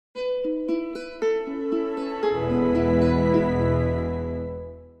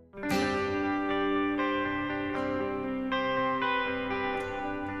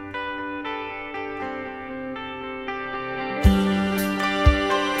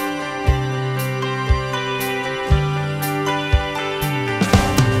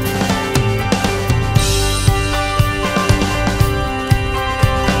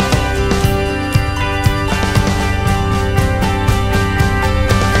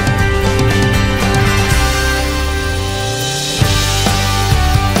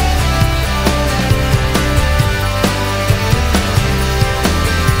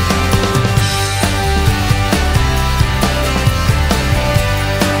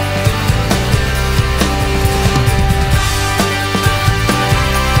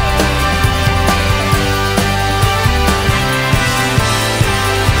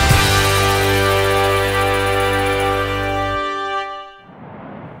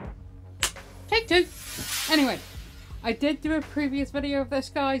Take two. Anyway, I did do a previous video of this,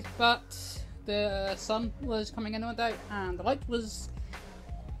 guys, but the sun was coming in one day and the light was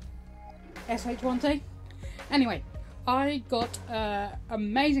SH1T. Anyway, I got an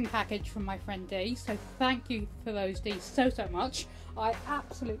amazing package from my friend Dee, so thank you for those, Dee, so much. I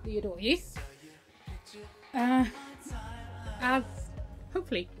absolutely adore you. As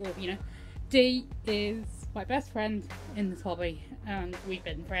hopefully all of you know, Dee is my best friend in this hobby, and we've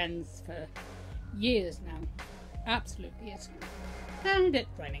been friends for years now. Absolutely years. And it's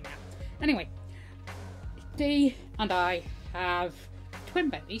raining now. Anyway, Dee and I have twin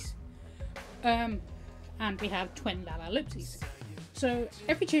babies, and we have twin Lalaloopsies. So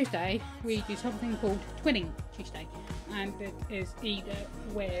every Tuesday we do something called Twinning Tuesday, and it is either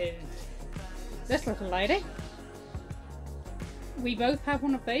with this little lady. We both have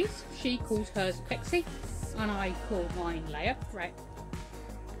one of these. She calls hers Pixie, and I call mine Leia. Right.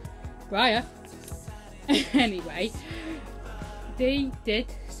 Briar. Anyway, Dee did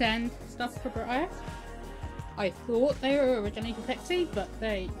send stuff for Briar. I thought they were originally for Pixie, but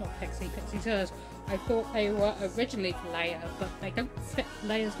not Pixie, Pixie's hers. I thought they were originally for Leia, but they don't fit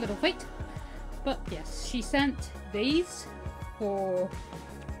Leia's little feet. But yes, she sent these for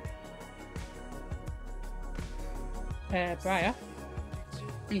Briar.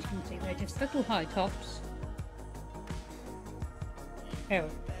 And you can see they're just little high tops. Oh,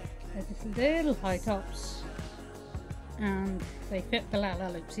 they're just little high tops, and they fit the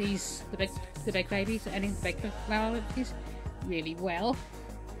Lalaloopsies, the big babies, any of the big Lalaloopsies, really well.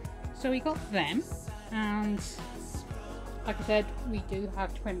 So we got them, and like I said, we do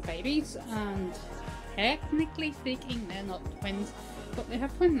have twin babies, and technically speaking, they're not twins, but they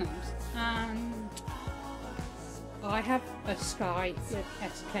have twin names. And I have a Sky with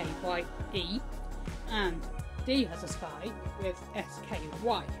SKYE, and Dee has a Sky with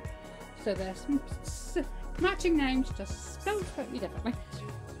SKY. So there's some matching names, just spelled slightly differently.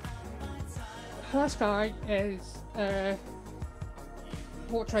 Her Sky is a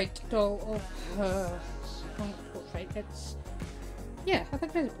portrait doll of her. Well, not portrait. It's, yeah, I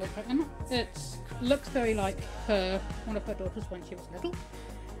think it is a portrait. And it looks very like one of her daughters when she was little.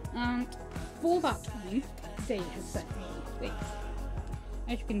 And for that time, Dee has sent me these.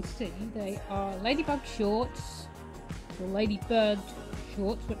 As you can see, they are ladybug shorts, or ladybird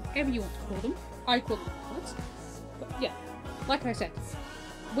shorts, whatever you want to call them. I call them shorts. But yeah, like I said,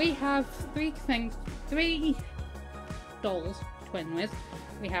 we have three dolls to twin with.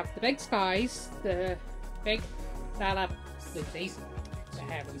 We have the big Skies, the big Lalaloopsies, for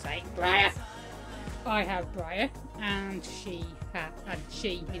heaven's sake, Briar. I have Briar, and she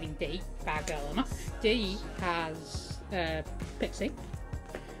meaning Dee, bad girl Emma. Dee has Pixie,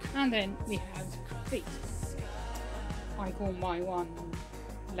 and then we have these. I call my one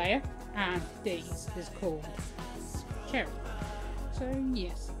Leia, and Dee's is called Cherry. So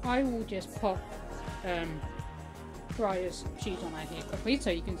yes, I will just pop Briar's shoes on out here quickly so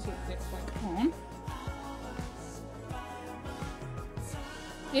you can see what it looks like on.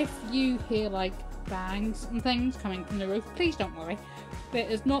 If you hear like bangs and things coming from the roof, please don't worry. There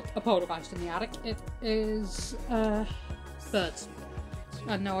is not a poltergeist in the attic, it is birds.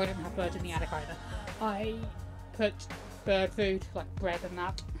 No, I don't have birds in the attic either. I put bird food, like bread and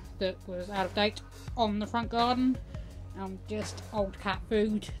that was out of date, on the front garden, and just old cat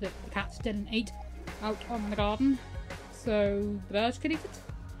food that the cats didn't eat out on the garden, so the birds could eat it.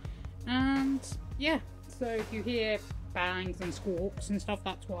 And yeah, so if you hear bangs and squawks and stuff,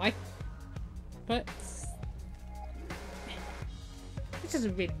 that's why. But this is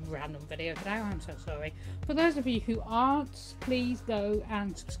a really random video today, I'm so sorry. For those of you who aren't, please go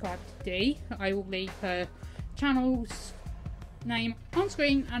and subscribe to Dee. I will leave her channel's name on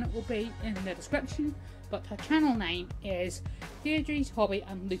screen and it will be in the description, but her channel name is Deirdre's Hobby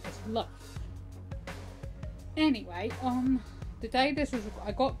and Lucas Love. Anyway, on the day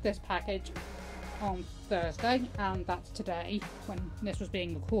I got this package on Thursday, and that's today when this was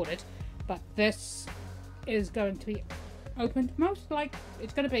being recorded, but this is going to be opened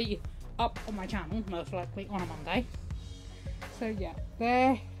it's going to be up on my channel most likely on a Monday. So yeah,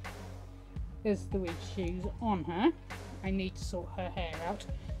 there is the wee shoes on her. I need to sort her hair out,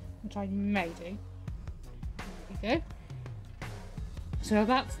 which I may do. There we go. So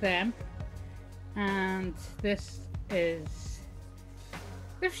that's them, and this is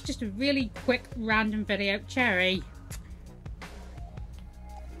just a really quick random video. Cherry,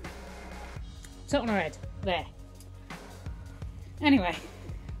 sit on her head there. Anyway,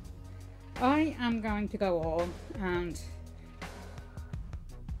 I am going to go on, and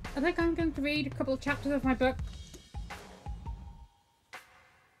I think I'm going to read a couple of chapters of my book.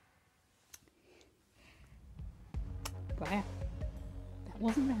 Briar, that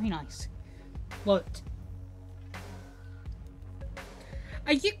wasn't very nice. What?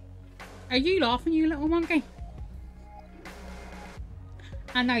 Are you laughing, you little monkey?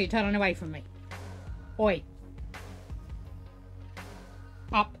 And now you're turning away from me. Oi.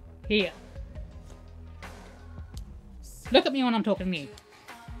 Up here. Look at me when I'm talking to you.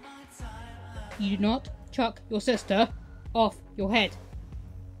 You do not chuck your sister off your head.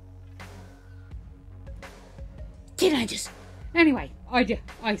 Teenagers! Anyway,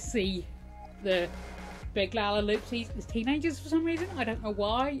 I see the big Lalaloopsies as teenagers for some reason. I don't know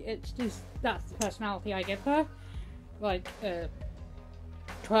why. It's just, that's the personality I give her. Like,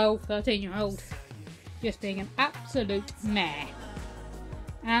 12, 13-year-old just being an absolute mare.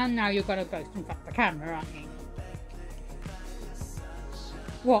 And now you're gonna boast in front of the camera, aren't you?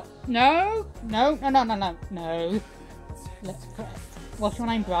 What? No! No. Let's correct. What's your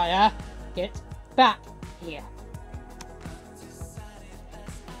name, Briar? Get back here.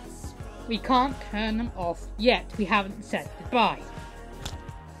 We can't turn them off yet. We haven't said goodbye.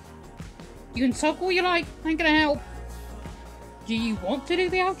 You can sulk all you like. Ain't gonna help. Do you want to do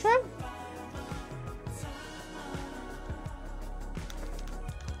the outro?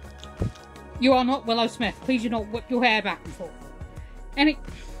 You are not Willow Smith. Please do not whip your hair back and forth.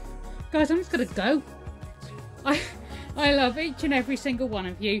 Guys, I'm just gonna go. I love each and every single one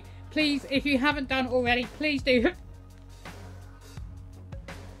of you. Please, if you haven't done already, please do.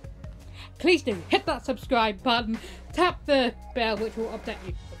 Please do hit that subscribe button, tap the bell which will update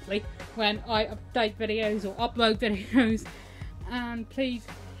you hopefully when I update videos or upload videos, and please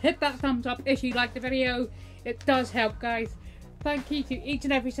hit that thumbs up if you like the video. It does help, guys. Thank you to each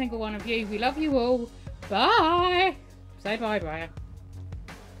and every single one of you. We love you all. Bye. Say bye, Briar.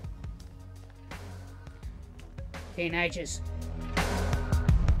 Teenagers.